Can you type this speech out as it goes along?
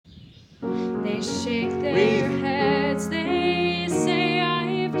They shake their Breathe. heads, they say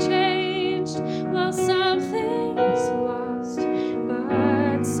I've changed. Well, something's lost,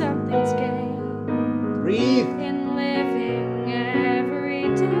 but something's gained Breathe. in living every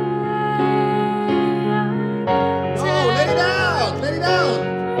day. No, let it out. Let it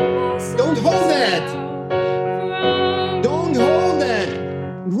out. Don't hold that. Don't hold that.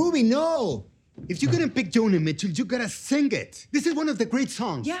 Ruby, no. If you're going to pick Joni Mitchell, you got to sing it. This is one of the great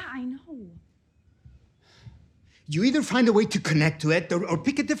songs. Yeah, I know. You either find a way to connect to it or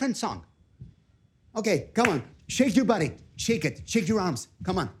pick a different song. Okay, come on. Shake your body. Shake it. Shake your arms.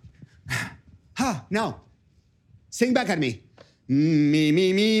 Come on. Ha, now. Sing back at me. Me,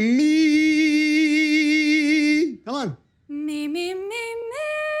 me, me, me. Come on. Me.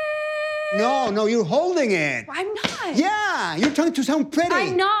 No, you're holding it. I'm not. Yeah, you're trying to sound pretty.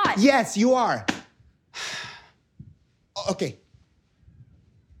 I'm not. Yes, you are. Okay.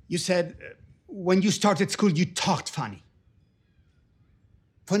 You said when you started school, you talked funny.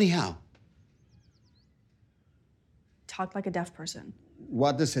 Funny how? Talk like a deaf person.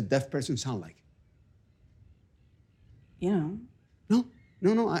 What does a deaf person sound like? You know.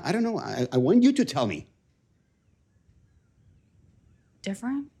 No, I don't know. I want you to tell me.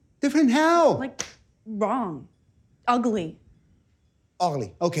 Different? Different how? Like, wrong. Ugly.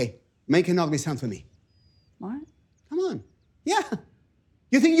 Ugly. Okay, make an ugly sound for me. What? Come on. Yeah.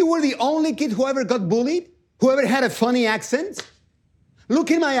 You think you were the only kid who ever got bullied? Who ever had a funny accent? Look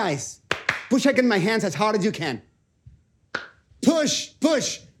in my eyes. Push back in my hands as hard as you can. Push.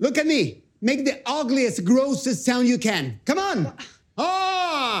 Look at me. Make the ugliest, grossest sound you can. Come on.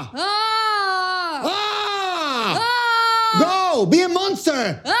 Ah! Ah! Ah! Ah! Go! Be a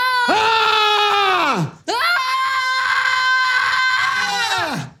monster! Ah! Ah! Ah!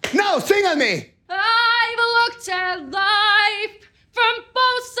 Ah! Now sing at me! I've looked at life from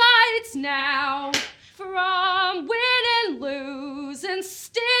both sides now, from win and lose, and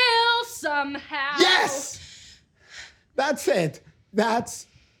still somehow. Yes! That's it. That's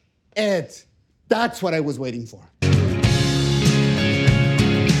it. That's what I was waiting for.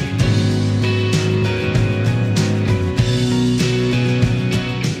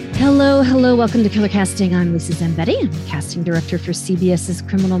 Hello, welcome to Killer Casting. I'm Lisa Zambetti. I'm casting director for CBS's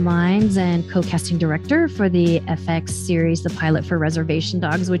Criminal Minds and co-casting director for the FX series, the pilot for Reservation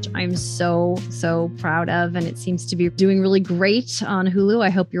Dogs, which I'm so proud of. And it seems to be doing really great on Hulu. I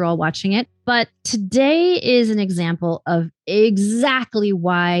hope you're all watching it. But today is an example of exactly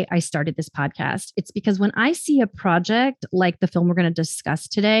why I started this podcast. It's because when I see a project like the film we're going to discuss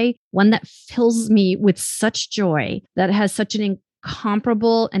today, one that fills me with such joy, that has such an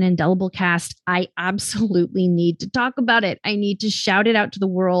incomparable and indelible cast, I absolutely need to talk about it. I need to shout it out to the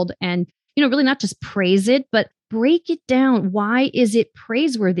world and, really not just praise it, but break it down. Why is it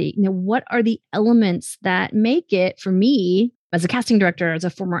praiseworthy? What are the elements that make it, for me, as a casting director, as a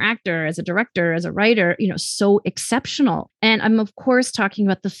former actor, as a director, as a writer, so exceptional? And I'm, of course, talking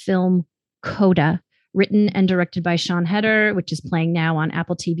about the film Coda, written and directed by Sean Heder, which is playing now on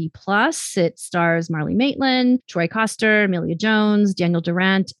Apple TV+. It stars Marlee Maitland, Troy Koster, Emilia Jones, Daniel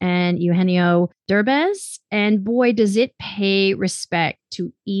Durant, and Eugenio Derbez. And boy, does it pay respect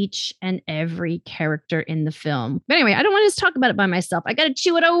to each and every character in the film. But anyway, I don't want to just talk about it by myself. I got to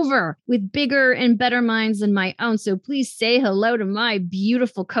chew it over with bigger and better minds than my own. So please say hello to my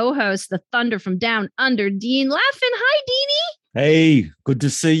beautiful co-host, the Thunder from Down Under, Dean Laffin. Hi, Deanie. Hey, good to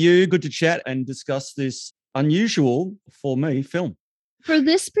see you. Good to chat and discuss this unusual, for me, film. For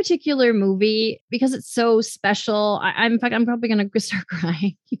this particular movie, because it's so special, in fact, I'm probably going to start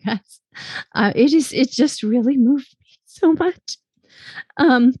crying, you guys. It just really moved me so much.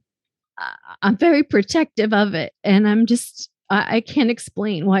 I'm very protective of it, and I can't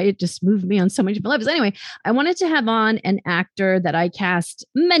explain why it just moved me on so many different levels. Anyway, I wanted to have on an actor that I cast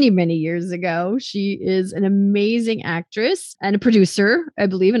many, many years ago. She is an amazing actress and a producer, I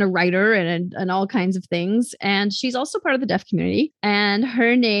believe, and a writer and all kinds of things. And she's also part of the deaf community. And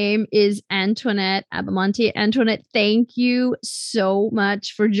her name is Antoinette Abamonte. Antoinette, thank you so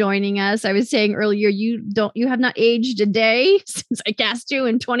much for joining us. I was saying earlier, you have not aged a day since I cast you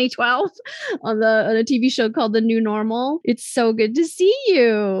in 2012 on a TV show called The New Normal. It's so good to see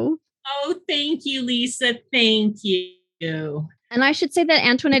you. Oh, thank you, Lisa. Thank you. And I should say that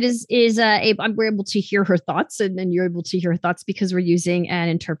Antoinette we're able to hear her thoughts, and you're able to hear her thoughts because we're using an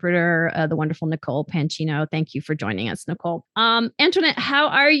interpreter, the wonderful Nicole Pancino. Thank you for joining us, Nicole. Antoinette, how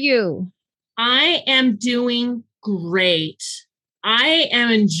are you? I am doing great. I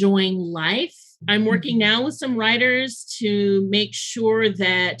am enjoying life. I'm working now with some writers to make sure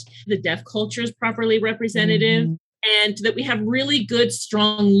that the deaf culture is properly representative. and that we have really good,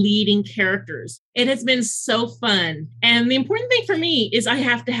 strong leading characters. It has been so fun. And the important thing for me is I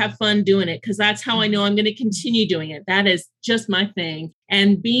have to have fun doing it because that's how I know I'm going to continue doing it. That is just my thing.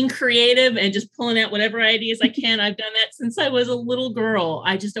 And being creative and just pulling out whatever ideas I can. I've done that since I was a little girl.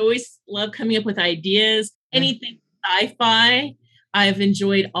 I just always love coming up with ideas. Anything sci-fi, I've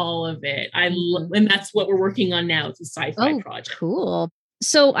enjoyed all of it. And that's what we're working on now. It's a sci-fi project. Cool.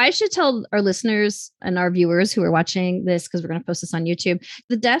 So I should tell our listeners and our viewers who are watching this, because we're going to post this on YouTube,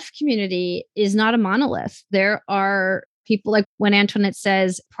 the deaf community is not a monolith. There are people, like when Antoinette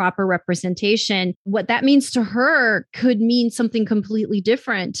says proper representation, what that means to her could mean something completely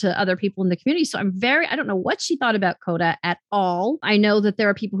different to other people in the community. So I don't know what she thought about CODA at all. I know that there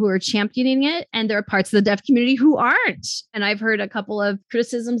are people who are championing it and there are parts of the deaf community who aren't. And I've heard a couple of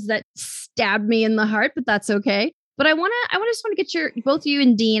criticisms that stabbed me in the heart, but that's okay. But I just want to get both you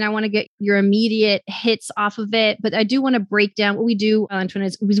and Dean, I want to get your immediate hits off of it. But I do want to break down what we do,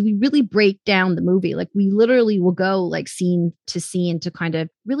 Antoinette, is we really break down the movie. Like we literally will go like scene to kind of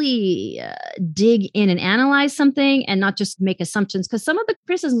really dig in and analyze something and not just make assumptions. Because some of the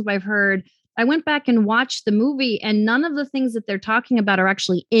criticisms I've heard, I went back and watched the movie and none of the things that they're talking about are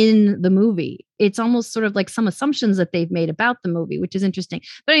actually in the movie. It's almost sort of like some assumptions that they've made about the movie, which is interesting.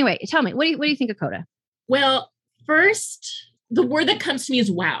 But anyway, tell me, what do you think of CODA? Well, first, the word that comes to me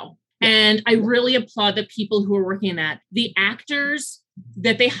is wow. And I really applaud the people who are working on that. The actors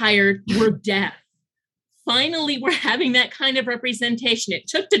that they hired were deaf. Finally, we're having that kind of representation. It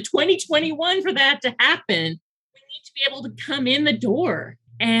took to 2021 for that to happen. We need to be able to come in the door.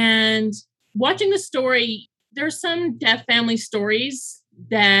 And watching the story, there's some deaf family stories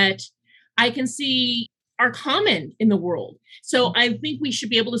that I can see are common in the world. So I think we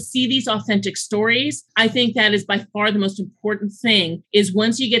should be able to see these authentic stories. I think that is by far the most important thing is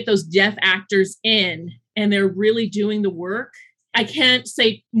once you get those deaf actors in and they're really doing the work, I can't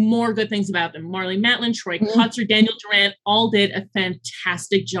say more good things about them. Marlee Matlin, Troy Kotzer, Daniel Durant all did a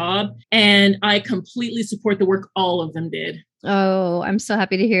fantastic job. And I completely support the work all of them did. Oh, I'm so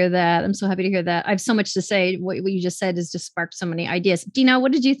happy to hear that. I have so much to say. What you just said has just sparked so many ideas. Dino,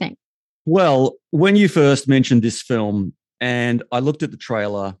 what did you think? Well, when you first mentioned this film and I looked at the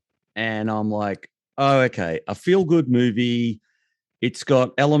trailer and I'm like, oh, okay, a feel-good movie. It's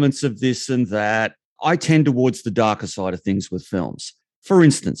got elements of this and that. I tend towards the darker side of things with films. For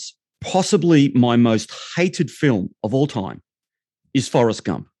instance, possibly my most hated film of all time is Forrest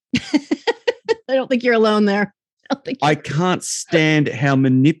Gump. I don't think you're alone there. I can't stand how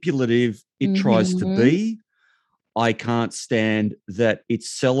manipulative it tries to be. I can't stand that it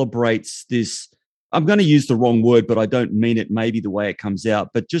celebrates this. I'm going to use the wrong word, but I don't mean it maybe the way it comes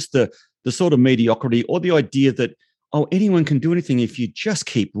out, but just the sort of mediocrity or the idea that, oh, anyone can do anything if you just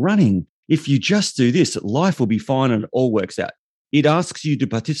keep running. If you just do this, life will be fine and it all works out. It asks you to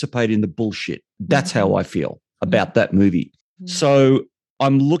participate in the bullshit. That's how I feel about that movie. So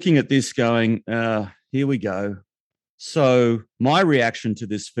I'm looking at this going, here we go. So my reaction to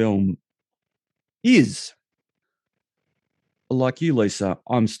this film is, like you, Lisa,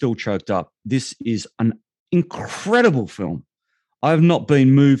 I'm still choked up. This is an incredible film. I've not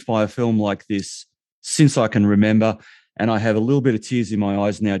been moved by a film like this since I can remember, and I have a little bit of tears in my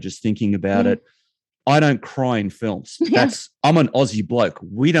eyes now just thinking about it. I don't cry in films. I'm an Aussie bloke.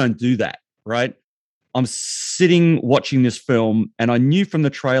 We don't do that, right? I'm sitting watching this film, and I knew from the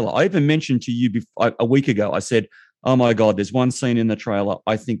trailer, I even mentioned to you a week ago, I said, oh my God, there's one scene in the trailer.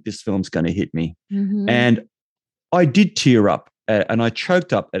 I think this film's going to hit me. And I did tear up and I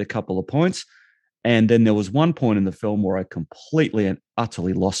choked up at a couple of points. And then there was one point in the film where I completely and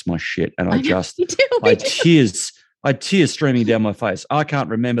utterly lost my shit. And I had tears streaming down my face. I can't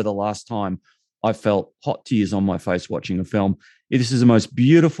remember the last time I felt hot tears on my face watching a film. This is the most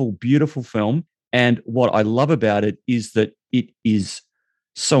beautiful, beautiful film. And what I love about it is that it is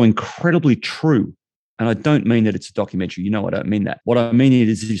so incredibly true. And I don't mean that it's a documentary. You know, I don't mean that. What I mean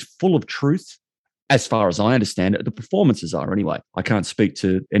is it is full of truth. As far as I understand it, the performances are anyway. I can't speak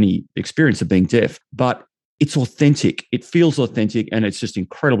to any experience of being deaf, but it's authentic. It feels authentic, and it's just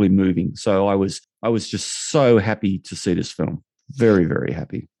incredibly moving. So I was just so happy to see this film. Very, very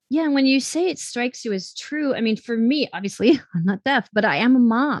happy. Yeah, and when you say it strikes you as true, I mean, for me, obviously, I'm not deaf, but I am a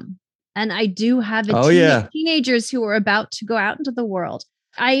mom, and I do have teenagers who are about to go out into the world.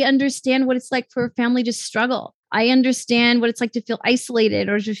 I understand what it's like for a family to struggle. I understand what it's like to feel isolated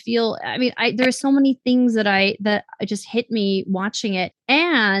or to feel, there are so many things that just hit me watching it.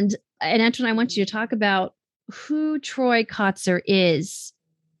 And Antoine, I want you to talk about who Troy Kotzer is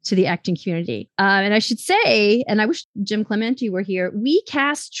to the acting community. And I should say, and I wish Jim Clemente were here, we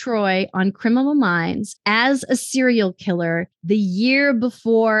cast Troy on Criminal Minds as a serial killer the year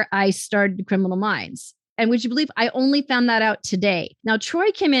before I started Criminal Minds. And would you believe I only found that out today? Now,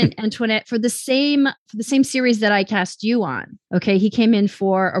 Troy came in, Antoinette, for the same series that I cast you on. Okay. He came in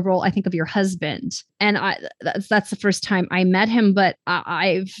for a role, I think, of your husband. And that's the first time I met him, but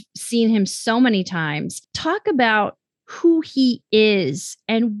I've seen him so many times. Talk about who he is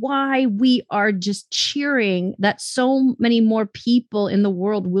and why we are just cheering that so many more people in the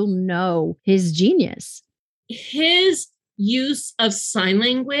world will know his genius. His use of sign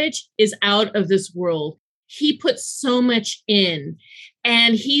language is out of this world. He puts so much in,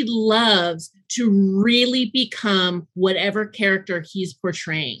 and he loves to really become whatever character he's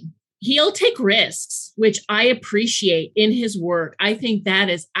portraying. He'll take risks, which I appreciate in his work. I think that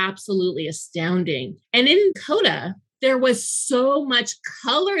is absolutely astounding. And in Coda, there was so much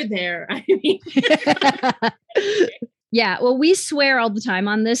color there. I mean, yeah, well, we swear all the time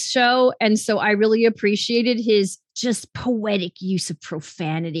on this show. And so I really appreciated his just poetic use of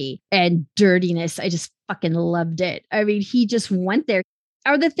profanity and dirtiness. I just fucking loved it. I mean, he just went there.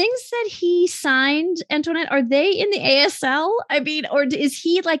 Are the things that he signed, Antoinette, are they in the ASL? I mean, or is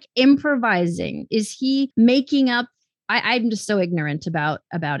he like improvising? Is he making up? I'm just so ignorant about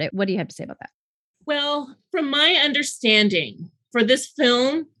it. What do you have to say about that? Well, from my understanding, for this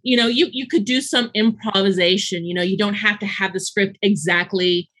film, you could do some improvisation. You don't have to have the script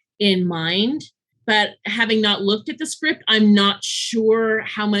exactly in mind. But having not looked at the script, I'm not sure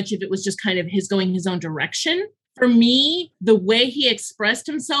how much of it was just kind of his going his own direction. For me, the way he expressed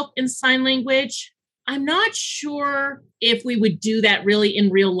himself in sign language, I'm not sure if we would do that really in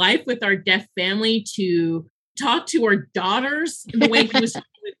real life with our deaf family, to talk to our daughters the way he was talking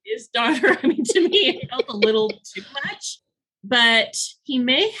with his daughter. I mean, to me, it felt a little too much. But he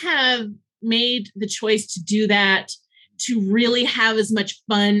may have made the choice to do that to really have as much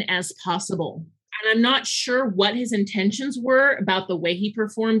fun as possible. And I'm not sure what his intentions were about the way he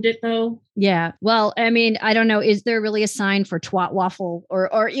performed it, though. Yeah. Well, I mean, I don't know. Is there really a sign for twat waffle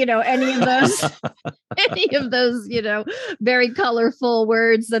or any of those, very colorful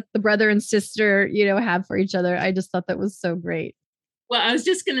words that the brother and sister, have for each other? I just thought that was so great. Well, I was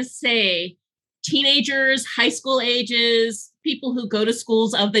just going to say, teenagers, high school ages, people who go to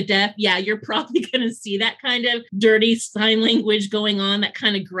schools of the deaf, yeah, you're probably going to see that kind of dirty sign language going on, that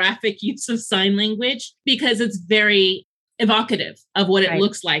kind of graphic use of sign language, because it's very evocative of what it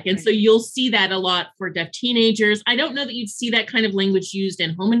looks like. And so you'll see that a lot for deaf teenagers. I don't know that you'd see that kind of language used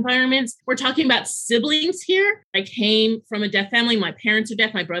in home environments. We're talking about siblings here. I came from a deaf family. My parents are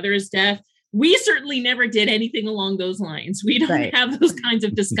deaf. My brother is deaf. We certainly never did anything along those lines. We don't have those kinds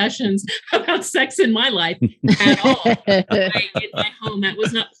of discussions about sex in my life at all. In my home, that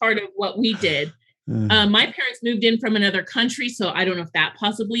was not part of what we did. My parents moved in from another country, so I don't know if that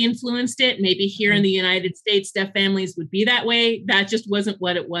possibly influenced it. Maybe here in the United States, deaf families would be that way. That just wasn't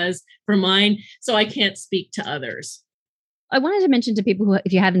what it was for mine. So I can't speak to others. I wanted to mention to people who,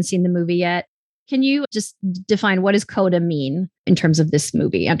 if you haven't seen the movie yet, can you just define what does CODA mean in terms of this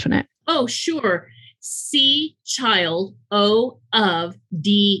movie, Antoinette? Oh, sure. C, child, O, of,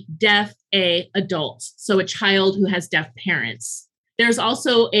 D, deaf, A, adults. So a child who has deaf parents. There's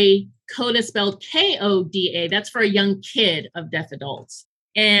also a CODA spelled K-O-D-A. That's for a young kid of deaf adults.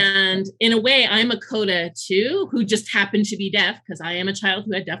 And in a way, I'm a CODA too, who just happened to be deaf because I am a child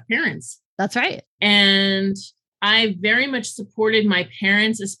who had deaf parents. That's right. And I very much supported my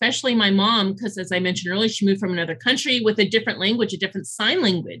parents, especially my mom, because as I mentioned earlier, she moved from another country with a different language, a different sign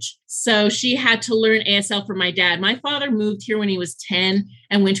language. So she had to learn ASL from my dad. My father moved here when he was 10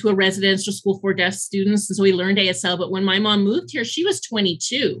 and went to a residential school for deaf students. And so he learned ASL. But when my mom moved here, she was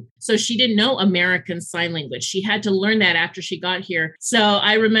 22. So she didn't know American Sign Language. She had to learn that after she got here. So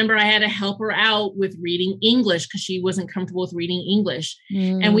I remember I had to help her out with reading English because she wasn't comfortable with reading English.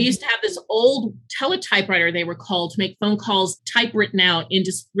 And we used to have this old teletypewriter, they were called, to make phone calls typewritten out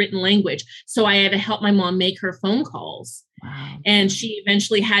into written language. So I had to help my mom make her phone calls. Wow. And she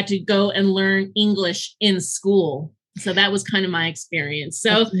eventually had to go and learn English in school. So that was kind of my experience.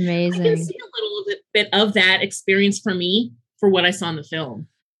 So that's amazing. I can see a little bit of that experience for me for what I saw in the film.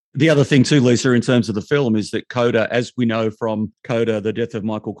 The other thing too, Lisa, in terms of the film is that CODA, as we know from CODA, The Death of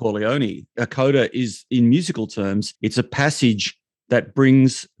Michael Corleone, a CODA is, in musical terms, it's a passage that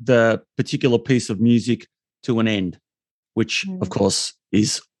brings the particular piece of music to an end, which of course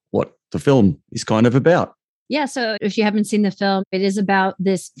is what the film is kind of about. Yeah. So if you haven't seen the film, it is about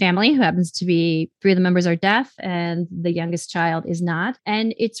this family who happens to be 3 of the members are deaf and the youngest child is not.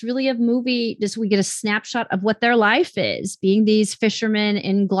 And it's really a movie. Just we get a snapshot of what their life is, being these fishermen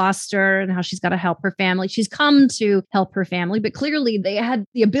in Gloucester and how she's got to help her family. She's come to help her family, but clearly they had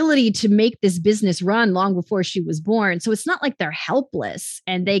the ability to make this business run long before she was born. So it's not like they're helpless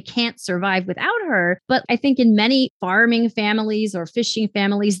and they can't survive without her. But I think in many farming families or fishing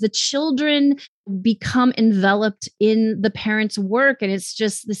families, the children become enveloped in the parents' work. And it's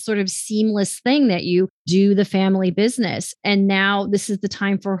just this sort of seamless thing that you do the family business. And now this is the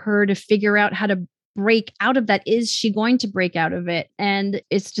time for her to figure out how to break out of that. Is she going to break out of it? And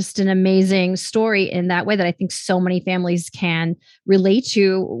it's just an amazing story in that way that I think so many families can relate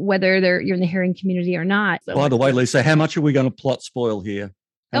to, whether you're in the hearing community or not. By the way, Lisa, how much are we going to plot spoil here?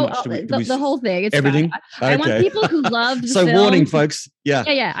 The whole thing. It's everything. I want people who love the so film. Warning, folks. Yeah.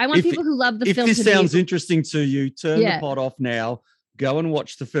 Yeah. I want people who love the film. If this sounds interesting to you, turn the pod off now, go and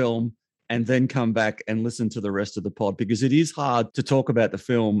watch the film, and then come back and listen to the rest of the pod, because it is hard to talk about the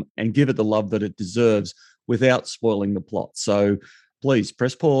film and give it the love that it deserves without spoiling the plot. So please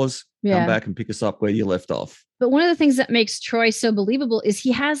press pause, come back and pick us up where you left off. But one of the things that makes Troy so believable is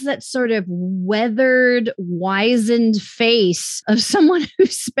he has that sort of weathered, wizened face of someone who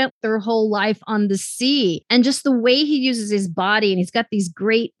spent their whole life on the sea. And just the way he uses his body, and he's got these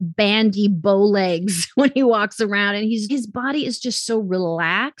great bandy bow legs when he walks around, and his body is just so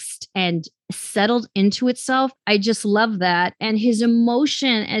relaxed and settled into itself. I just love that. And his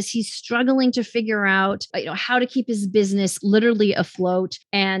emotion as he's struggling to figure out, how to keep his business literally afloat,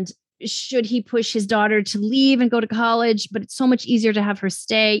 and should he push his daughter to leave and go to college, but it's so much easier to have her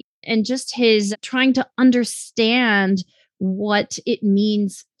stay, and just his trying to understand what it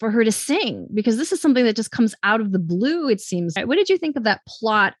means for her to sing, because this is something that just comes out of the blue, it seems. What did you think of that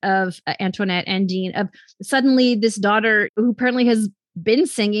plot of Antoinette and Dean, of suddenly this daughter who apparently has been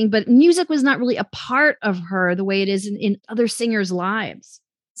singing, but music was not really a part of her the way it is in other singers' lives?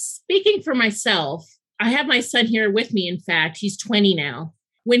 Speaking for myself, I have my son here with me. In fact, he's 20 now.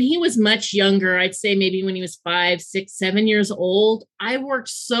 When he was much younger, I'd say maybe when he was 5, 6, 7 years old, I worked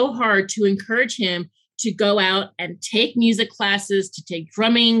so hard to encourage him to go out and take music classes, to take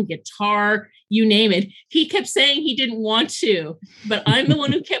drumming, guitar, you name it. He kept saying he didn't want to, but I'm the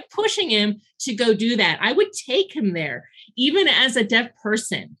one who kept pushing him to go do that. I would take him there, even as a deaf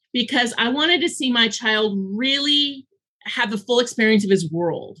person, because I wanted to see my child really have the full experience of his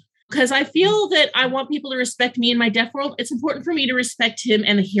world. Because I feel that I want people to respect me in my deaf world. It's important for me to respect him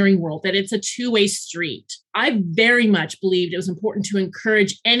and the hearing world, that it's a two-way street. I very much believed it was important to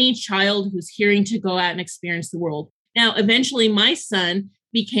encourage any child who's hearing to go out and experience the world. Now, eventually, my son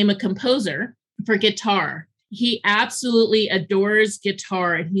became a composer for guitar. He absolutely adores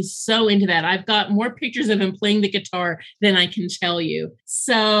guitar, and he's so into that. I've got more pictures of him playing the guitar than I can tell you.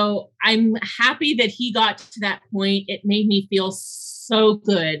 So I'm happy that he got to that point. It made me feel so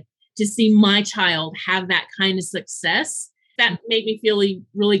good to see my child have that kind of success. That made me feel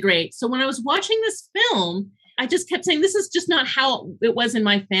really great. So when I was watching this film, I just kept saying, this is just not how it was in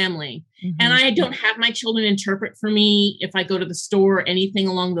my family. Mm-hmm. And I don't have my children interpret for me if I go to the store or anything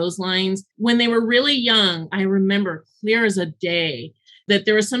along those lines. When they were really young, I remember clear as a day that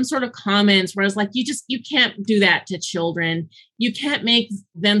there was some sort of comments where I was like, you can't do that to children. You can't make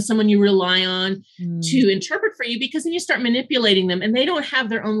them someone you rely on to interpret for you, because then you start manipulating them and they don't have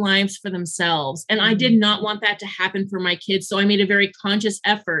their own lives for themselves. And I did not want that to happen for my kids. So I made a very conscious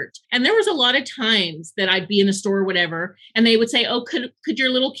effort. And there was a lot of times that I'd be in the store or whatever, and they would say, oh, could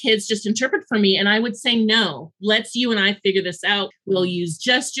your little kids just interpret for me? And I would say, no, let's you and I figure this out. We'll use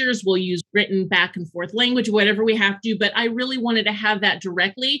gestures, we'll use written back and forth language, whatever we have to. But I really wanted to have that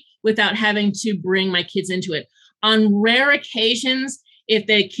directly without having to bring my kids into it. On rare occasions, if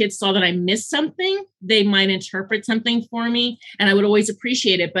the kids saw that I missed something, they might interpret something for me, and I would always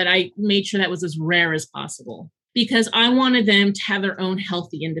appreciate it. But I made sure that was as rare as possible, because I wanted them to have their own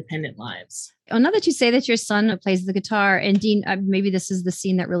healthy, independent lives. Now that you say that your son plays the guitar, and Dean, maybe this is the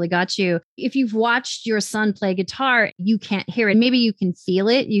scene that really got you. If you've watched your son play guitar, you can't hear it. Maybe you can feel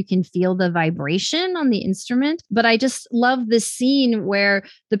it. You can feel the vibration on the instrument. But I just love this scene where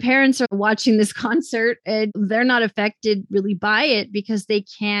the parents are watching this concert and they're not affected really by it because they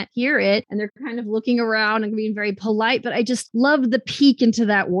can't hear it. And they're kind of looking around and being very polite. But I just love the peek into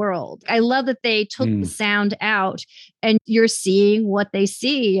that world. I love that they took the sound out, and you're seeing what they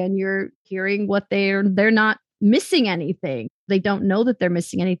see, and you're hearing what they're not missing anything. They don't know that they're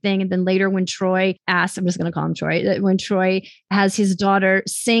missing anything. And then later when Troy asks, I'm just going to call him Troy, when Troy has his daughter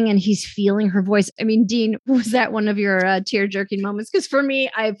sing and he's feeling her voice. I mean, Dean, was that one of your tear-jerking moments? Because for me,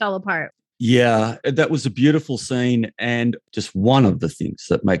 I fell apart. Yeah, that was a beautiful scene. And just one of the things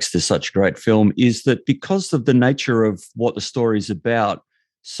that makes this such a great film is that because of the nature of what the story is about,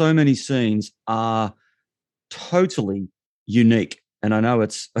 so many scenes are totally unique. And I know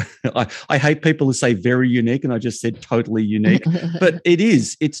it's, I hate people who say very unique, and I just said totally unique, but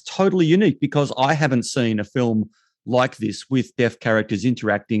it's totally unique because I haven't seen a film like this with deaf characters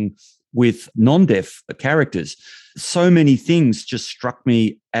interacting with non-deaf characters. So many things just struck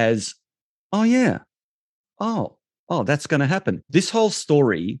me as, oh yeah, oh, that's going to happen. This whole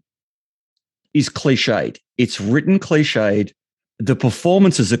story is cliched. It's written cliched. The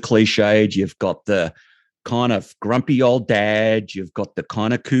performances are cliched. You've got the kind of grumpy old dad. You've got the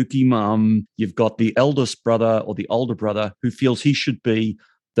kind of kooky mum. You've got the eldest brother or the older brother who feels he should be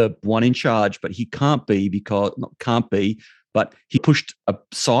the one in charge, but he can't be but he pushed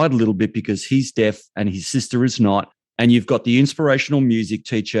aside a little bit because he's deaf and his sister is not. And you've got the inspirational music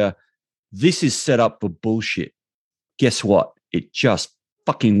teacher. This is set up for bullshit. Guess what? It just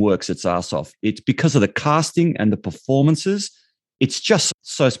fucking works its ass off. It's because of the casting and the performances. It's just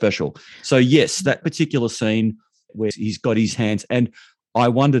so special. So yes, that particular scene where he's got his hands, and I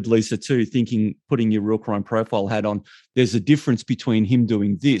wondered, Lisa, too, putting your Real Crime Profile hat on, there's a difference between him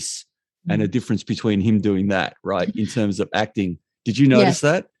doing this and a difference between him doing that, right, in terms of acting. Did you notice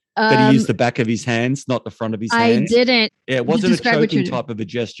that? That he used the back of his hands, not the front of his hands? I didn't. Yeah, it wasn't a choking type of a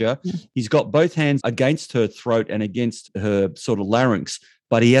gesture. Yeah. He's got both hands against her throat and against her sort of larynx,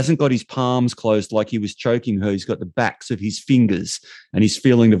 but he hasn't got his palms closed like he was choking her. He's got the backs of his fingers and he's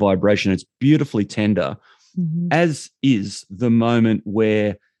feeling the vibration. It's beautifully tender, as is the moment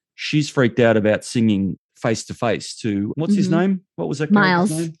where she's freaked out about singing face to face to, what's his name? What was that?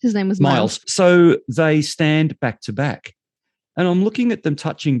 Miles. Name? His name was Miles. So they stand back to back. And I'm looking at them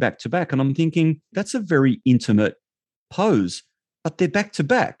touching back to back and I'm thinking, that's a very intimate pose, but they're back to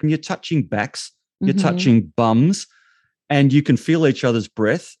back and you're touching backs, you're touching bums, and you can feel each other's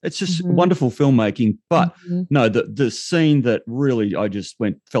breath. It's just wonderful filmmaking. But no, the scene that really I just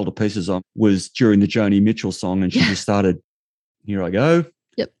fell to pieces on was during the Joni Mitchell song, and she just started, here I go.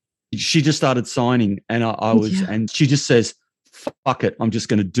 Yep. She just started signing, and and she just says, fuck it, I'm just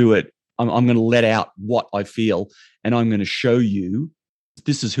going to do it. I'm going to let out what I feel, and I'm going to show you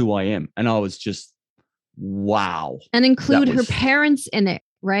this is who I am. And I was just, wow. And include her parents in it,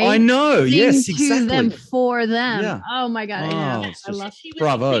 right? I know. Sing yes, to exactly. them, for them. Yeah. Oh my God. Oh, I love she was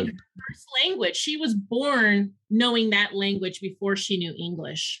bravo. speaking her first language. She was born knowing that language before she knew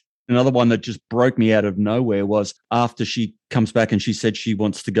English. Another one that just broke me out of nowhere was after she comes back and she said she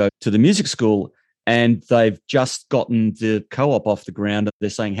wants to go to the music school, and they've just gotten the co-op off the ground. They're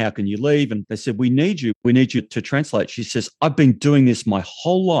saying, how can you leave? And they said, we need you to translate. She says, I've been doing this my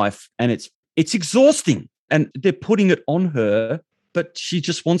whole life and it's exhausting. And they're putting it on her, but she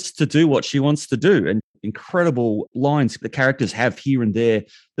just wants to do what she wants to do. And incredible lines the characters have here and there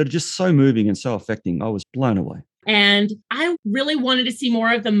that are just so moving and so affecting. I was blown away. And I really wanted to see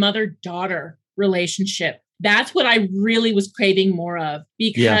more of the mother-daughter relationship. That's what I really was craving more of,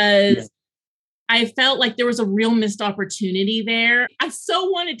 because I felt like there was a real missed opportunity there. I so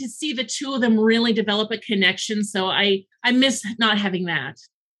wanted to see the two of them really develop a connection. So I miss not having that.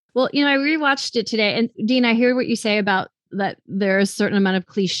 Well, I rewatched it today, and Dean, I hear what you say about that there's a certain amount of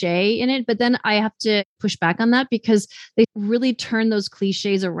cliche in it, but then I have to push back on that because they really turn those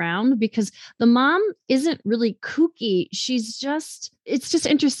cliches around, because the mom isn't really kooky. It's just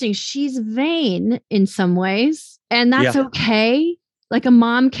interesting. She's vain in some ways, and that's okay. Like a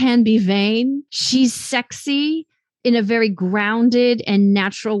mom can be vain. She's sexy in a very grounded and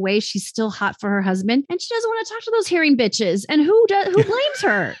natural way. She's still hot for her husband, and she doesn't want to talk to those hearing bitches. And who blames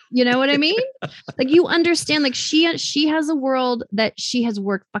her? You know what I mean? Like, you understand, like she has a world that she has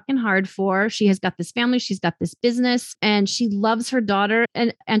worked fucking hard for. She has got this family, she's got this business, and she loves her daughter.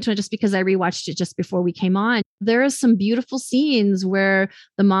 And Antoine, just because I rewatched it just before we came on, there are some beautiful scenes where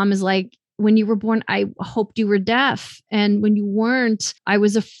the mom is like, when you were born, I hoped you were deaf. And when you weren't, I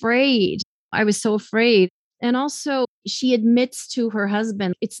was afraid. I was so afraid. And also, she admits to her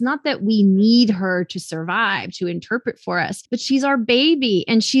husband, it's not that we need her to survive, to interpret for us, but she's our baby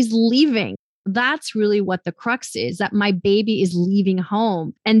and she's leaving. That's really what the crux is, that my baby is leaving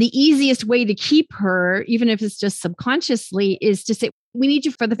home. And the easiest way to keep her, even if it's just subconsciously, is to say, we need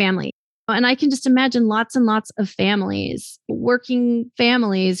you for the family. And I can just imagine lots and lots of families, working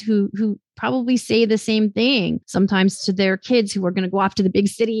families who probably say the same thing sometimes to their kids who are going to go off to the big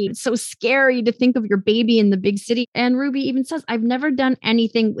city. It's so scary to think of your baby in the big city. And Ruby even says, I've never done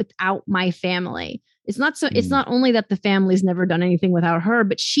anything without my family. It's not so. It's not only that the family's never done anything without her,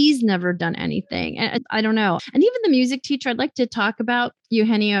 but she's never done anything. And I don't know. And even the music teacher, I'd like to talk about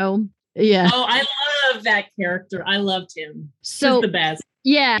Eugenio Yeah. Oh, I love that character. I loved him. So He's the best.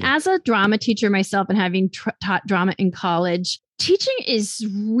 yeah, as a drama teacher myself and having taught drama in college, teaching is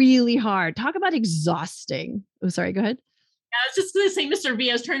really hard. Talk about exhausting. Oh, sorry. Go ahead. I was just going to say Mr. V.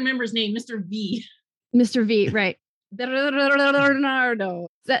 I was trying to remember his name, Mr. V. Mr. V, right. Bernardo.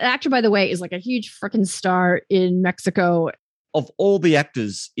 That actor, by the way, is like a huge freaking star in Mexico. Of all the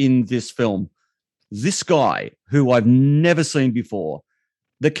actors in this film, this guy, who I've never seen before,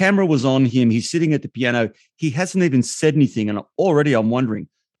 the camera was on him. He's sitting at the piano. He hasn't even said anything. And already I'm wondering,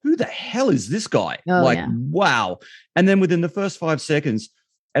 who the hell is this guy? Oh, yeah. Wow. And then within the first 5 seconds,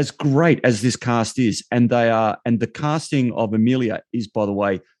 as great as this cast is, and the casting of Emilia is, by the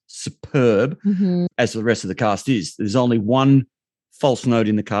way, superb, as the rest of the cast is. There's only one false note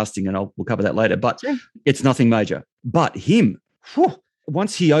in the casting, and we'll cover that later, but it's nothing major. But him,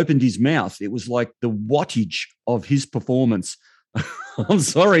 once he opened his mouth, it was like the wattage of his performance. I'm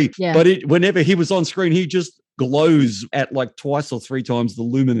sorry, but whenever he was on screen, he just glows at like twice or three times the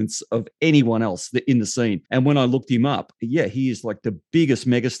luminance of anyone else in the scene. And when I looked him up, he is like the biggest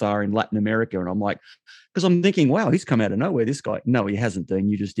megastar in Latin America. And I'm like, because I'm thinking, wow, he's come out of nowhere, this guy. No, he hasn't, Dean.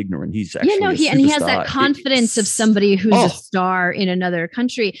 You're just ignorant. He's actually he has that confidence of somebody who's a star in another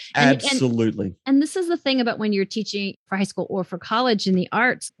country. Absolutely. And this is the thing about when you're teaching for high school or for college in the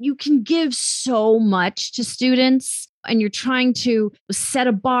arts, you can give so much to students. And you're trying to set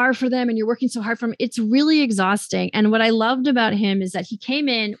a bar for them and you're working so hard for them. It's really exhausting. And what I loved about him is that he came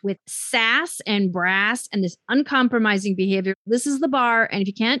in with sass and brass and this uncompromising behavior. This is the bar. And if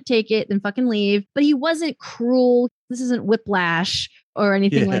you can't take it, then fucking leave. But he wasn't cruel. This isn't Whiplash or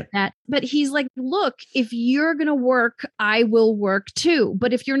anything like that. But he's like, look, if you're going to work, I will work too.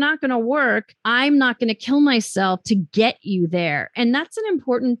 But if you're not going to work, I'm not going to kill myself to get you there. And that's an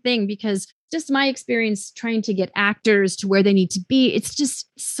important thing because just my experience trying to get actors to where they need to be, it's just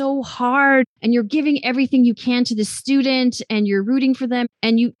so hard. And you're giving everything you can to the student and you're rooting for them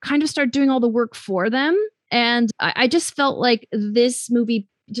and you kind of start doing all the work for them. And I just felt like this movie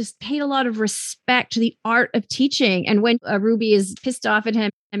just paid a lot of respect to the art of teaching. And when Ruby is pissed off at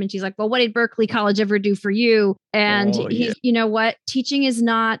him and she's like, well, what did Berkeley College ever do for you? And he's, you know what? Teaching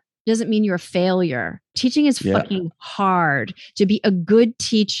doesn't mean you're a failure. Teaching is fucking hard. To be a good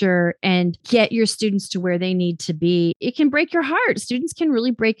teacher and get your students to where they need to be, it can break your heart. Students can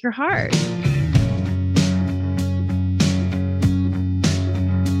really break your heart.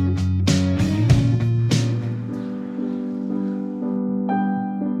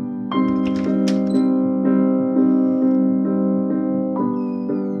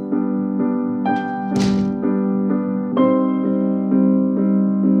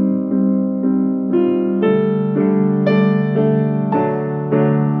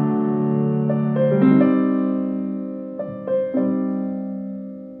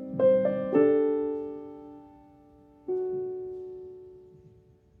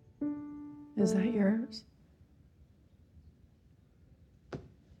 Is that yours?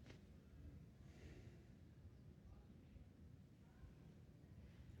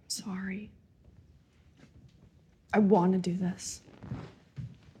 Sorry. I want to do this.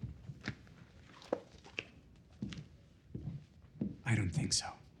 I don't think so.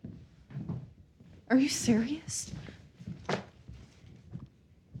 Are you serious?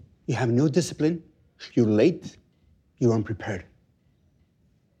 You have no discipline. You're late. You're unprepared.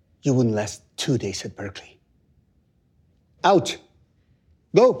 You wouldn't last 2 days at Berkeley. Out.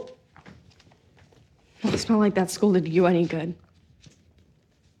 Go. Well, it's not like that school did you any good.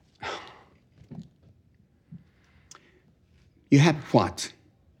 You have what?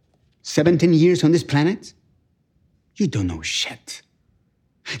 17 years on this planet? You don't know shit.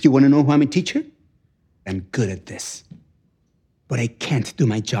 You want to know why I'm a teacher? I'm good at this. But I can't do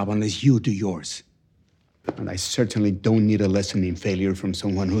my job unless you do yours. And I certainly don't need a lesson in failure from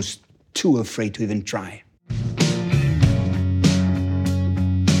someone who's too afraid to even try.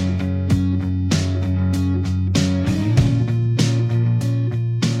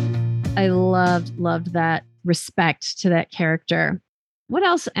 I loved that respect to that character. What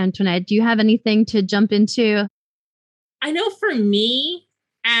else, Antoinette? Do you have anything to jump into? I know for me,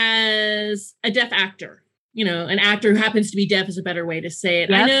 as a deaf actor, an actor who happens to be deaf is a better way to say it.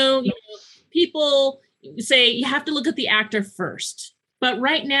 Yep. I know, people say you have to look at the actor first. But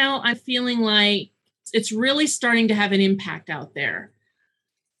right now, I'm feeling like it's really starting to have an impact out there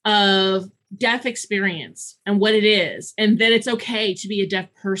of deaf experience and what it is, and that it's okay to be a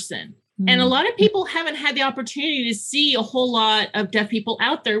deaf person. And a lot of people haven't had the opportunity to see a whole lot of deaf people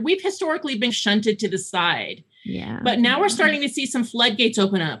out there. We've historically been shunted to the side. Yeah. But now we're starting to see some floodgates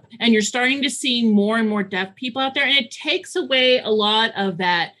open up, and you're starting to see more and more deaf people out there. And it takes away a lot of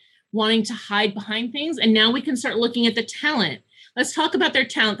that wanting to hide behind things. And now we can start looking at the talent. Let's talk about their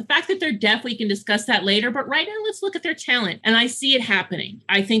talent. The fact that they're deaf, we can discuss that later. But right now, let's look at their talent. And I see it happening.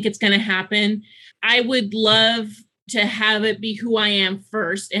 I think it's going to happen. I would love to have it be who I am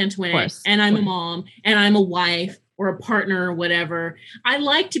first, Antoinette. And I'm a mom, and I'm a wife, or a partner, or whatever. I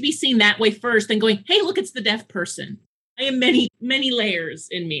like to be seen that way first and going, hey, look, it's the deaf person. I am many, many layers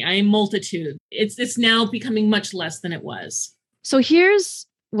in me. I am multitude. It's now becoming much less than it was. So here's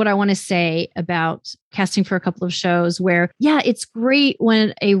what I want to say about casting for a couple of shows where, yeah, it's great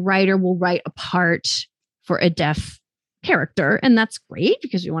when a writer will write a part for a deaf character. And that's great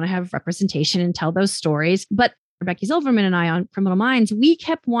because we want to have representation and tell those stories. But Becky Silverman and I on Criminal Minds, we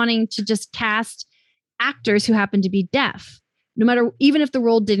kept wanting to just cast actors who happen to be deaf, no matter, even if the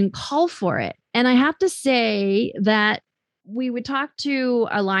role didn't call for it. And I have to say that we would talk to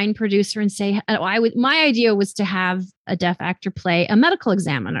a line producer and say, my idea was to have a deaf actor play a medical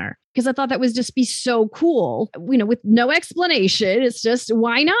examiner, because I thought that would just be so cool, with no explanation. It's just,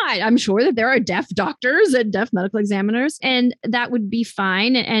 why not? I'm sure that there are deaf doctors and deaf medical examiners, and that would be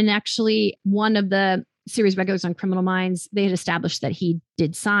fine. And actually, one of the series regulars on Criminal Minds, they had established that he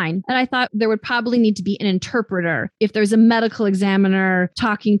did sign. And I thought there would probably need to be an interpreter. If there's a medical examiner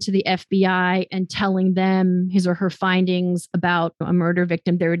talking to the FBI and telling them his or her findings about a murder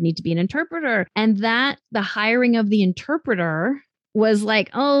victim, there would need to be an interpreter. And that the hiring of the interpreter was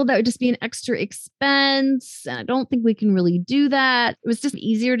like, oh, that would just be an extra expense. And I don't think we can really do that. It was just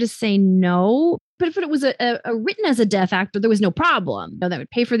easier to say no. But if it was a written as a deaf actor, there was no problem. That would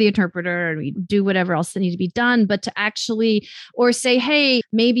pay for the interpreter and we'd do whatever else that needed to be done. But to actually, or say, hey,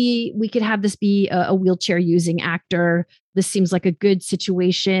 maybe we could have this be a wheelchair using actor. This seems like a good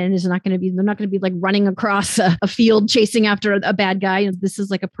situation. They're not going to be like running across a field chasing after a bad guy. This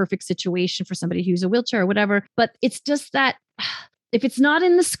is like a perfect situation for somebody who's a wheelchair or whatever. But it's just that if it's not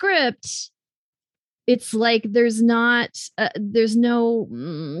in the script, it's like there's no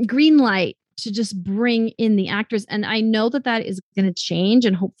green light to just bring in the actors. And I know that is going to change,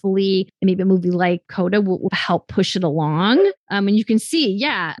 and hopefully maybe a movie like Coda will help push it along. And you can see,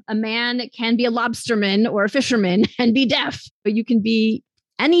 yeah, a man can be a lobsterman or a fisherman and be deaf, but you can be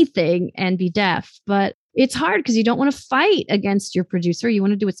anything and be deaf. But it's hard because you don't want to fight against your producer. You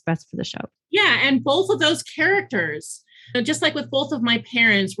want to do what's best for the show. Yeah. And both of those characters, just like with both of my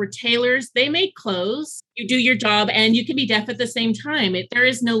parents, were tailors. They make clothes. You do your job and you can be deaf at the same time. There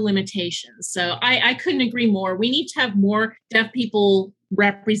is no limitations. So I couldn't agree more. We need to have more deaf people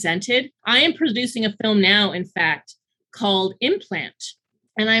represented. I am producing a film now, in fact, called Implant.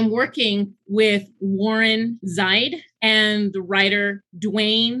 And I'm working with Warren Zeid and the writer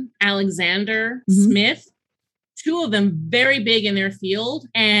Dwayne Alexander Smith. Two of them very big in their field,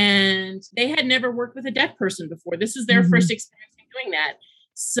 and they had never worked with a deaf person before. This is their first experience in doing that.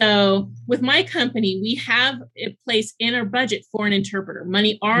 So with my company, we have a place in our budget for an interpreter,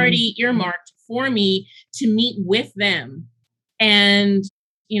 money already earmarked for me to meet with them. And,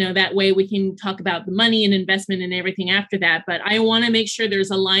 that way we can talk about the money and investment and everything after that. But I want to make sure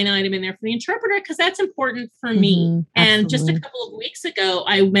there's a line item in there for the interpreter because that's important for me. And just a couple of weeks ago,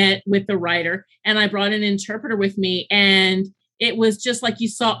 I met with the writer and I brought an interpreter with me. And it was just like you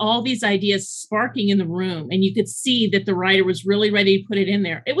saw all these ideas sparking in the room, and you could see that the writer was really ready to put it in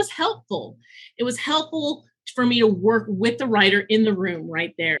there. It was helpful. It was helpful for me to work with the writer in the room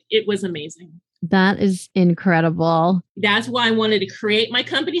right there. It was amazing. That is incredible. That's why I wanted to create my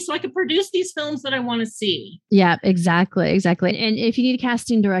company so I could produce these films that I want to see. Yeah, exactly. And if you need a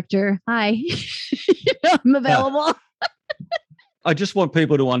casting director, hi, I'm available. I just want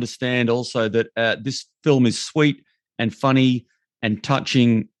people to understand also that this film is sweet and funny and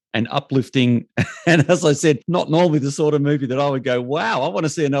touching and uplifting. And as I said, not normally the sort of movie that I would go, wow, I want to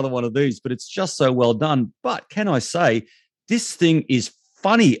see another one of these, but it's just so well done. But can I say, this thing is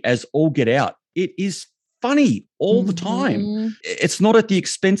funny as all get out. It is funny all the time. It's not at the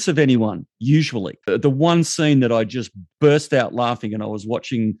expense of anyone, usually. The one scene that I just burst out laughing, and I was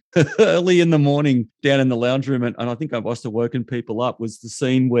watching early in the morning down in the lounge room, and I think I must have woken people up, was the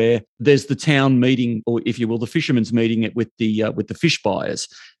scene where there's the town meeting, or if you will, the fisherman's meeting it with the fish buyers,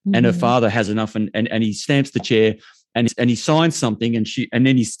 and her father has enough, and he stamps the chair, and he signs something, and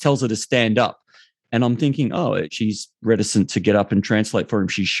then he tells her to stand up. And I'm thinking, oh, she's reticent to get up and translate for him.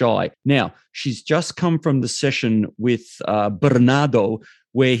 She's shy. Now, she's just come from the session with Bernardo,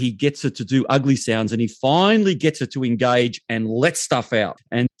 where he gets her to do ugly sounds, and he finally gets her to engage and let stuff out.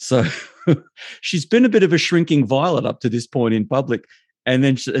 And so she's been a bit of a shrinking violet up to this point in public.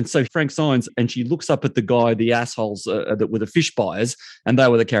 And so Frank signs, and she looks up at the guy, the assholes that were the fish buyers, and they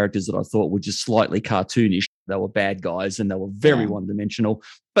were the characters that I thought were just slightly cartoonish. They were bad guys and they were very one-dimensional.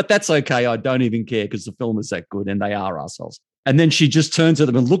 But that's okay. I don't even care because the film is that good and they are assholes. And then she just turns at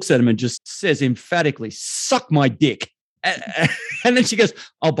them and looks at him and just says emphatically, "Suck my dick." And then she goes,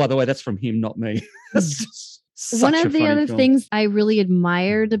 "Oh, by the way, that's from him, not me." One of the other things I really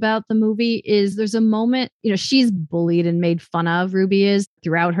admired about the movie is there's a moment, she's bullied and made fun of, Ruby is,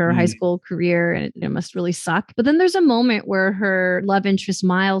 throughout her high school career, and it must really suck. But then there's a moment where her love interest,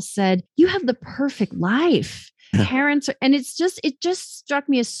 Miles, said, "You have the perfect life." Parents are, and it just struck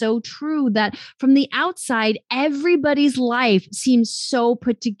me as so true that from the outside, everybody's life seems so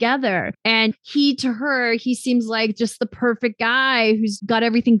put together. And to her, he seems like just the perfect guy who's got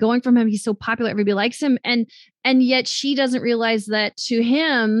everything going from him. He's so popular. Everybody likes him. And yet she doesn't realize that to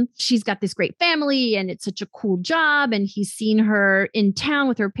him, she's got this great family and it's such a cool job. And he's seen her in town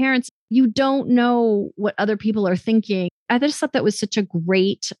with her parents. You don't know what other people are thinking. I just thought that was such a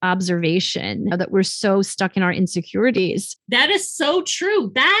great observation, that we're so stuck in our insecurities. That is so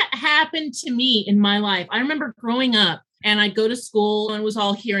true. That happened to me in my life. I remember growing up and I'd go to school and it was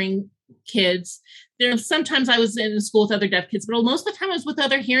all hearing kids. Sometimes I was in school with other deaf kids, but most of the time I was with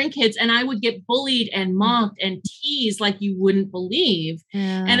other hearing kids, and I would get bullied and mocked and teased like you wouldn't believe.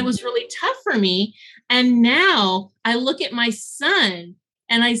 Yeah. And it was really tough for me. And now I look at my son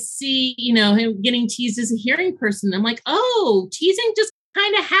and I see, him getting teased as a hearing person. I'm like, oh, teasing just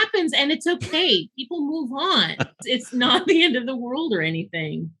kind of happens and it's okay. People move on. It's not the end of the world or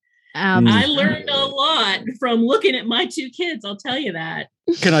anything. I learned a lot from looking at my two kids. I'll tell you that.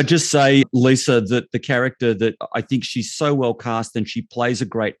 Can I just say, Lisa, that the character that I think she's so well cast and she plays a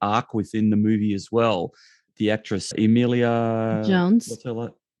great arc within the movie as well. The actress, Emilia Jones. What's her name?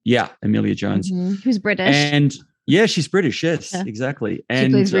 Yeah, Emilia Jones. Mm-hmm. Who's British. And yeah, she's British. Yes, exactly. And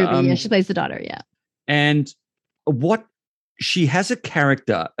she plays Ruby. Yeah, she plays the daughter. Yeah. And she has a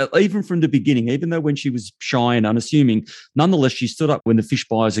character, even from the beginning, even though when she was shy and unassuming, nonetheless, she stood up when the fish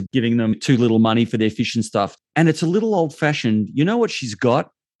buyers are giving them too little money for their fish and stuff. And it's a little old fashioned. You know what she's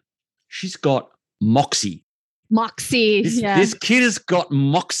got? She's got moxie. Moxie. This kid has got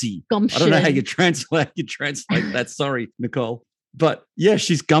moxie. Gumption. I don't know how you translate that. Sorry, Nicole. But yeah,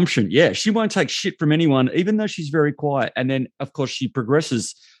 she's gumption. Yeah, she won't take shit from anyone, even though she's very quiet. And then, of course, she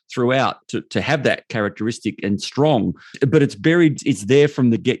progresses throughout to have that characteristic and strong, but it's there from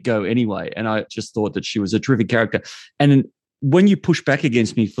the get-go anyway. And I just thought that she was a terrific character. And when you push back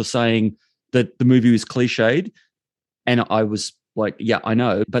against me for saying that the movie was cliched, and I was like, yeah, I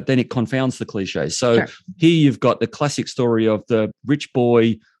know, but then it confounds the cliche. So sure. Here you've got the classic story of the rich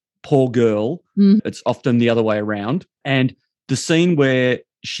boy, poor girl. It's often the other way around. And the scene where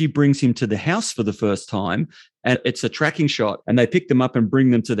she brings him to the house for the first time, and it's a tracking shot, and they pick them up and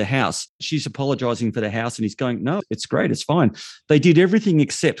bring them to the house. She's apologizing for the house, and he's going, "No, it's great. It's fine." They did everything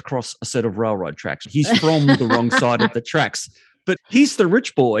except cross a set of railroad tracks. He's from the wrong side of the tracks. But he's the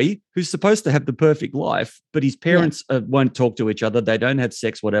rich boy who's supposed to have the perfect life, but his parents won't talk to each other. They don't have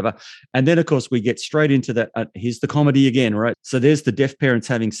sex, whatever. And then, of course, we get straight into that. Here's the comedy again, right? So there's the deaf parents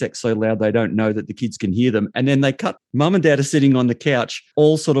having sex so loud they don't know that the kids can hear them. And then they cut. Mum and dad are sitting on the couch,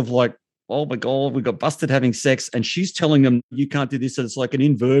 all sort of like, oh my God, we got busted having sex. And she's telling them, you can't do this. And it's like an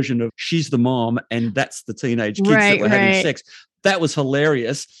inversion of she's the mom and that's the teenage kids that were having sex. That was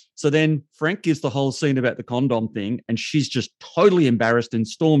hilarious. So then Frank gives the whole scene about the condom thing, and she's just totally embarrassed and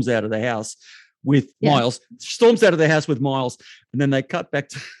storms out of the house with Miles. Storms out of the house with Miles, and then they cut back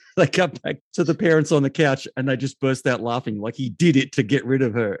to the parents on the couch, and they just burst out laughing like he did it to get rid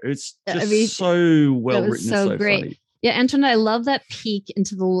of her. It's just so well written, so great. Funny. Yeah, Antoinette, I love that peek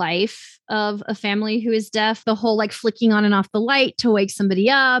into the life of a family who is deaf. The whole like flicking on and off the light to wake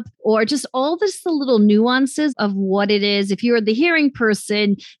somebody up, or just all the little nuances of what it is. If you're the hearing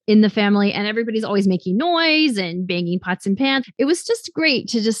person in the family and everybody's always making noise and banging pots and pans, it was just great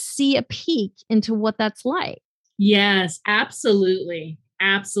to just see a peek into what that's like. Yes, absolutely.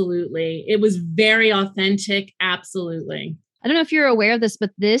 Absolutely. It was very authentic. Absolutely. I don't know if you're aware of this,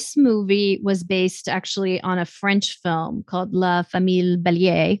 but this movie was based actually on a French film called La Famille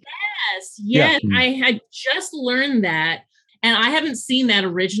Bélier. Yes. Yeah. I had just learned that. And I haven't seen that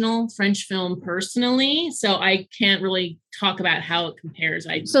original French film personally, so I can't really talk about how it compares.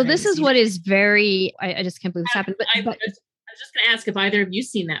 This is what is very, I just can't believe this happened. But I was just going to ask if either of you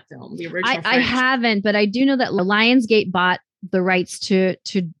seen that film, the original I haven't, but I do know that Lionsgate bought the rights to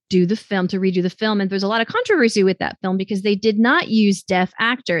do the film, to redo the film. And there's a lot of controversy with that film because they did not use deaf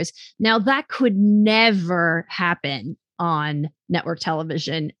actors. Now that could never happen on network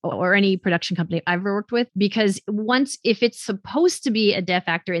television or any production company I've ever worked with, because if it's supposed to be a deaf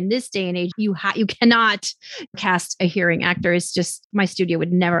actor in this day and age, you cannot cast a hearing actor. It's just, my studio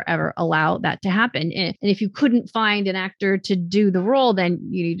would never ever allow that to happen. And if you couldn't find an actor to do the role, then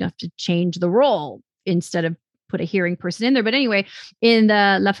you'd have to change the role instead of put a hearing person in there. But anyway, in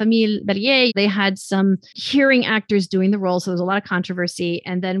the La Famille Berrier, they had some hearing actors doing the role. So there was a lot of controversy.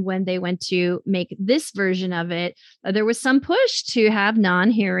 And then when they went to make this version of it, there was some push to have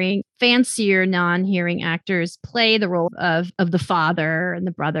fancier non-hearing actors play the role of the father and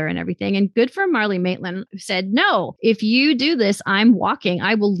the brother and everything. And good for Marlee Maitland, who said, no, if you do this, I'm walking.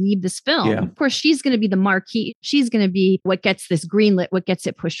 I will leave this film. Yeah. Of course, she's going to be the marquee. She's going to be what gets this greenlit, what gets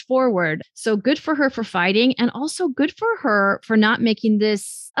it pushed forward. So good for her for fighting, and also good for her for not making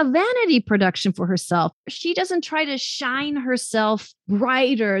this a vanity production for herself. She doesn't try to shine herself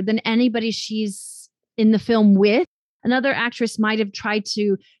brighter than anybody she's in the film with. Another actress might have tried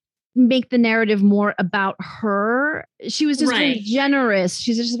to make the narrative more about her. She was just very generous.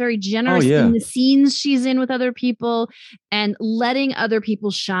 She's just very generous in the scenes she's in with other people and letting other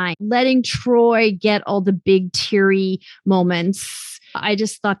people shine, letting Troy get all the big teary moments. I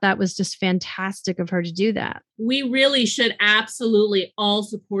just thought that was just fantastic of her to do that. We really should absolutely all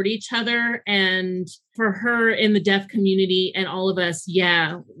support each other. And for her in the deaf community and all of us,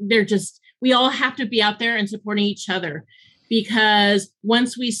 we all have to be out there and supporting each other. Because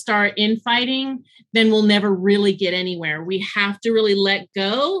once we start infighting, then we'll never really get anywhere. We have to really let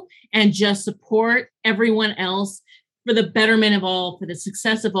go and just support everyone else for the betterment of all, for the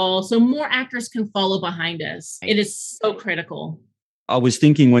success of all, so more actors can follow behind us. It is so critical. I was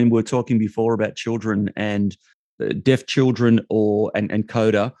thinking when we were talking before about children and deaf children and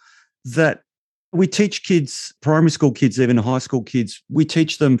CODA, that we teach kids, primary school kids, even high school kids, we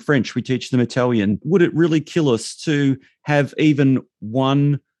teach them French, we teach them Italian. Would it really kill us to have even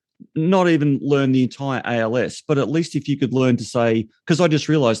one, not even learn the entire ALS, but at least if you could learn to say, because I just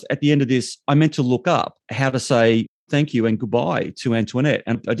realized at the end of this, I meant to look up how to say thank you and goodbye to Antoinette,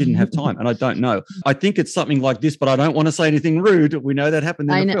 and I didn't have time, and I don't know. I think it's something like this, but I don't want to say anything rude. We know that happened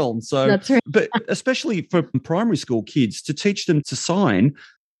in the film. So, that's right. But especially for primary school kids, to teach them to sign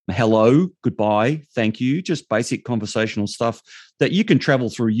hello, goodbye, thank you, just basic conversational stuff that you can travel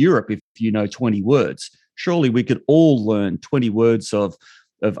through Europe if you know 20 words. Surely we could all learn 20 words of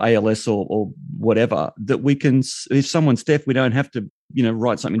ALS or whatever that we can, if someone's deaf, we don't have to,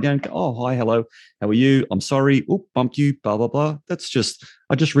 write something down. Go, oh, hi, hello, how are you? I'm sorry. Oh, bumped you, blah, blah, blah.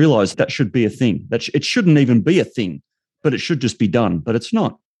 I just realized that should be a thing. It shouldn't even be a thing, but it should just be done, but it's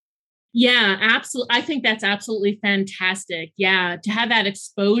not. Yeah, absolutely. I think that's absolutely fantastic. Yeah, to have that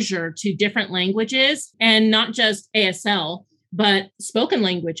exposure to different languages and not just ASL, but spoken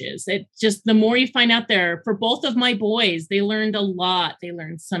languages. It just, the more you find out there, for both of my boys, they learned a lot. They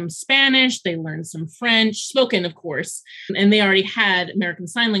learned some Spanish, they learned some French, spoken, of course, and they already had American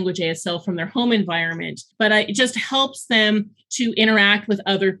Sign Language ASL from their home environment, but it just helps them to interact with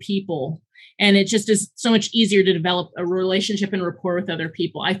other people. And it just is so much easier to develop a relationship and rapport with other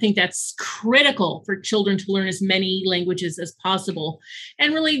people. I think that's critical for children to learn as many languages as possible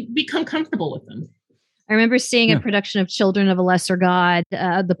and really become comfortable with them. I remember seeing a production of Children of a Lesser God,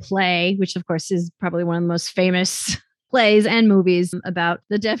 the play, which of course is probably one of the most famous plays and movies about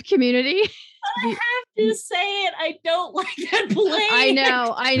the deaf community. I have to say it. I don't like that play. I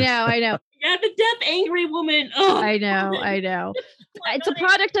know. Yeah, the deaf angry woman. Oh, I know. It's a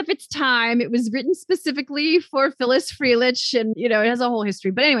product of its time. It was written specifically for Phyllis Freelich, and it has a whole history.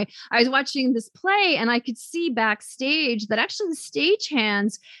 But anyway, I was watching this play and I could see backstage that actually the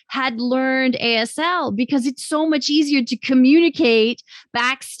stagehands had learned ASL because it's so much easier to communicate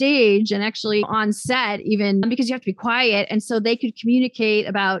backstage and actually on set, even because you have to be quiet. And so they could communicate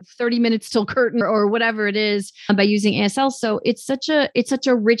about 30 minutes till curtain or whatever it is by using ASL. So it's such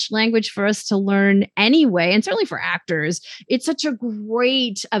a rich language for us to learn anyway, and certainly for actors. It's such a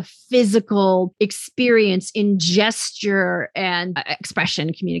great physical experience in gesture and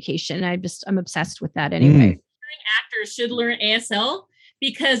expression communication. I'm obsessed with that anyway. Actors should learn ASL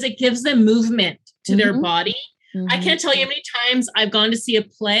because it gives them movement to their body. I can't tell you how many times I've gone to see a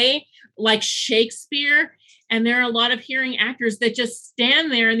play like Shakespeare, and there are a lot of hearing actors that just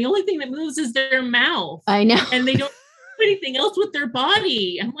stand there and the only thing that moves is their mouth. I know. And they don't anything else with their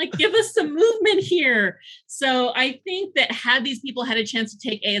body. I'm like, give us some movement here. So I think that had these people had a chance to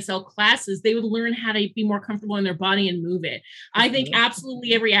take ASL classes, they would learn how to be more comfortable in their body and move it. I think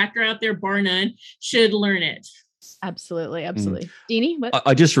absolutely every actor out there, bar none, should learn it. Absolutely. Absolutely. Deanie, what?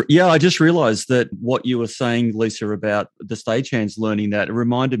 I just realized that what you were saying, Lisa, about the stagehands learning that, it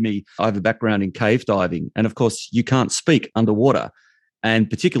reminded me, I have a background in cave diving. And of course, you can't speak underwater, and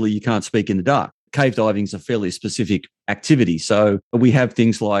particularly you can't speak in the dark. Cave diving is a fairly specific activity. So we have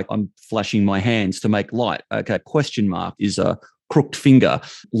things like I'm flashing my hands to make light. Okay, question mark is a crooked finger.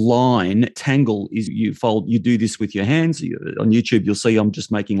 Line, tangle is you do this with your hands. On YouTube, you'll see I'm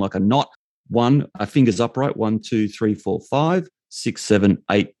just making like a knot. Fingers upright, 1, 2, 3, 4, 5, 6, 7,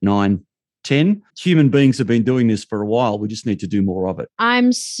 8, 9, 10. Human beings have been doing this for a while. We just need to do more of it.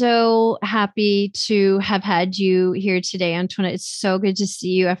 I'm so happy to have had you here today, Antoinette. It's so good to see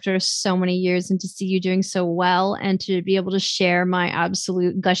you after so many years and to see you doing so well and to be able to share my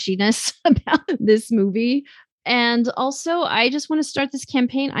absolute gushiness about this movie. And also, I just want to start this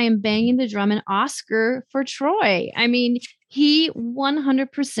campaign. I am banging the drum, an Oscar for Troy. I mean, he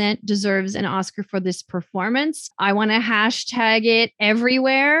 100% deserves an Oscar for this performance. I want to hashtag it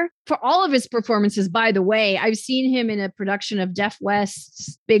everywhere for all of his performances. By the way, I've seen him in a production of Deaf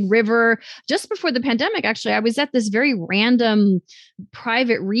West's Big River just before the pandemic. Actually, I was at this very random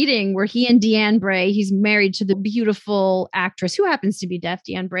private reading where he and Deanne Bray, he's married to the beautiful actress who happens to be deaf,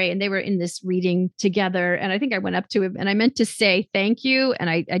 Deanne Bray, and they were in this reading together. And I think I went up to him and I meant to say thank you. And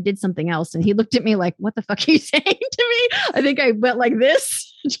I did something else. And he looked at me like, what the fuck are you saying to me? I think I went like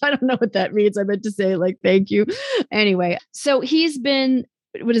this. I don't know what that means. I meant to say like, thank you. Anyway, so he's been,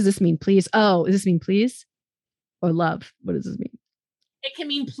 what does this mean? Please. Oh, does this mean please or love? What does this mean? It can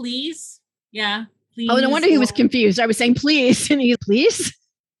mean please. Yeah. Please. Oh, no wonder he was confused. I was saying please. And he, please.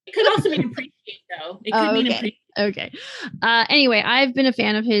 It could also mean appreciate though. It could mean appreciate. Okay. Anyway, I've been a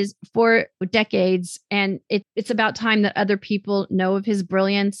fan of his for decades, and it's about time that other people know of his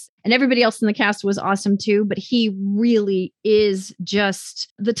brilliance. And everybody else in the cast was awesome too, but he really is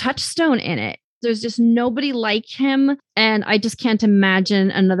just the touchstone in it. There's just nobody like him. And I just can't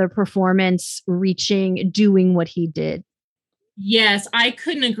imagine another performance doing what he did. Yes, I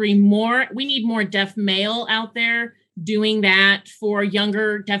couldn't agree more. We need more deaf male out there doing that for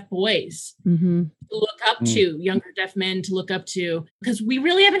younger deaf boys to look up to, younger deaf men to look up to, because we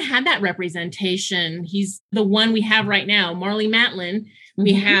really haven't had that representation. He's the one we have right now, Marlee Matlin.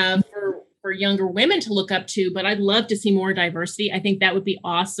 We have for younger women to look up to, but I'd love to see more diversity. I think that would be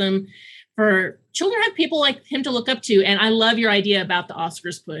awesome for children to have people like him to look up to. And I love your idea about the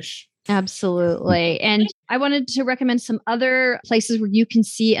Oscars push. Absolutely. And I wanted to recommend some other places where you can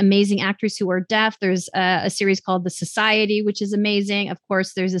see amazing actors who are deaf. There's a series called The Society, which is amazing. Of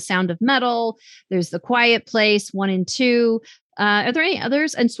course, there's The Sound of Metal. There's The Quiet Place 1 and 2. Are there any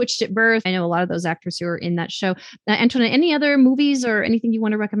others? And Switched at Birth. I know a lot of those actors who are in that show. Antoinette, any other movies or anything you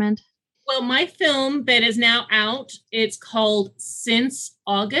want to recommend? Well, my film that is now out, it's called Since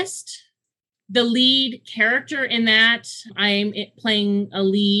August. The lead character in that, I'm playing a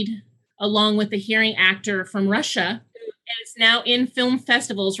lead along with a hearing actor from Russia. And it's now in film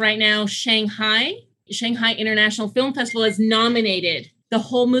festivals right now. Shanghai International Film Festival is nominated. The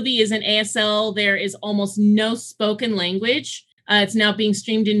whole movie is in ASL. There is almost no spoken language. It's now being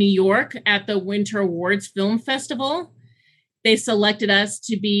streamed in New York at the Winter Awards Film Festival. They selected us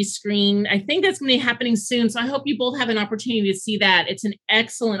to be screened. I think that's going to be happening soon. So I hope you both have an opportunity to see that. It's an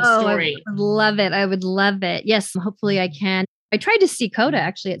excellent story. I would love it. I would love it. Yes, hopefully I can. I tried to see Coda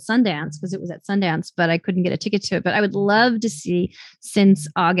actually at Sundance because it was at Sundance, but I couldn't get a ticket to it. But I would love to see Since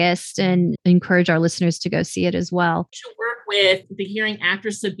August and encourage our listeners to go see it as well. To work with the hearing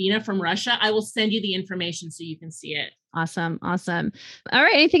actress Sabina from Russia, I will send you the information so you can see it. Awesome. Awesome. All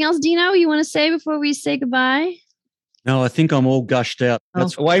right. Anything else, Dino, you want to say before we say goodbye? No, I think I'm all gushed out.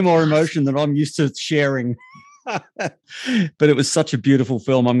 That's way more emotion than I'm used to sharing. But it was such a beautiful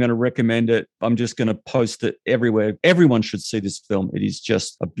film. I'm going to recommend it. I'm just going to post it everywhere. Everyone should see this film. It is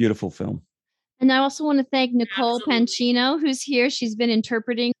just a beautiful film. And I also want to thank Nicole Pancino, who's here. She's been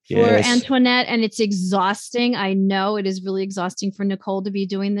interpreting for Antoinette, and it's exhausting. I know it is really exhausting for Nicole to be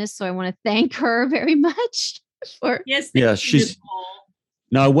doing this. So I want to thank her very much for. Yes. She's. Nicole.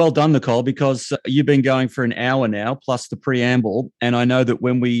 No, well done, Nicole, because you've been going for an hour now, plus the preamble. And I know that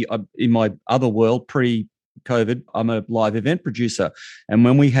when in my other world, pre-COVID, I'm a live event producer. And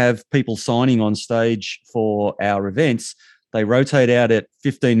when we have people signing on stage for our events, they rotate out at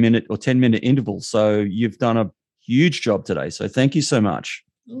 15-minute or 10-minute intervals. So you've done a huge job today. So thank you so much.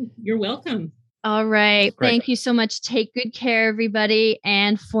 Oh, you're welcome. All right. Great. Thank you so much. Take good care, everybody.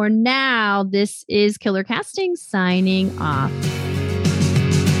 And for now, this is Killer Casting signing off.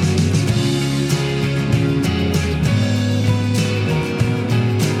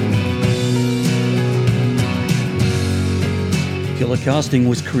 Killer Stellar Casting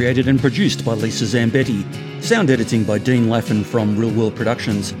was created and produced by Lisa Zambetti. Sound editing by Dean Laffin from Real World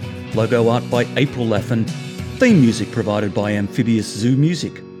Productions. Logo art by April Laffin. Theme music provided by Amphibious Zoo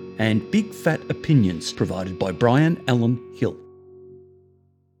Music. And Big Fat Opinions provided by Brian Allen Hill.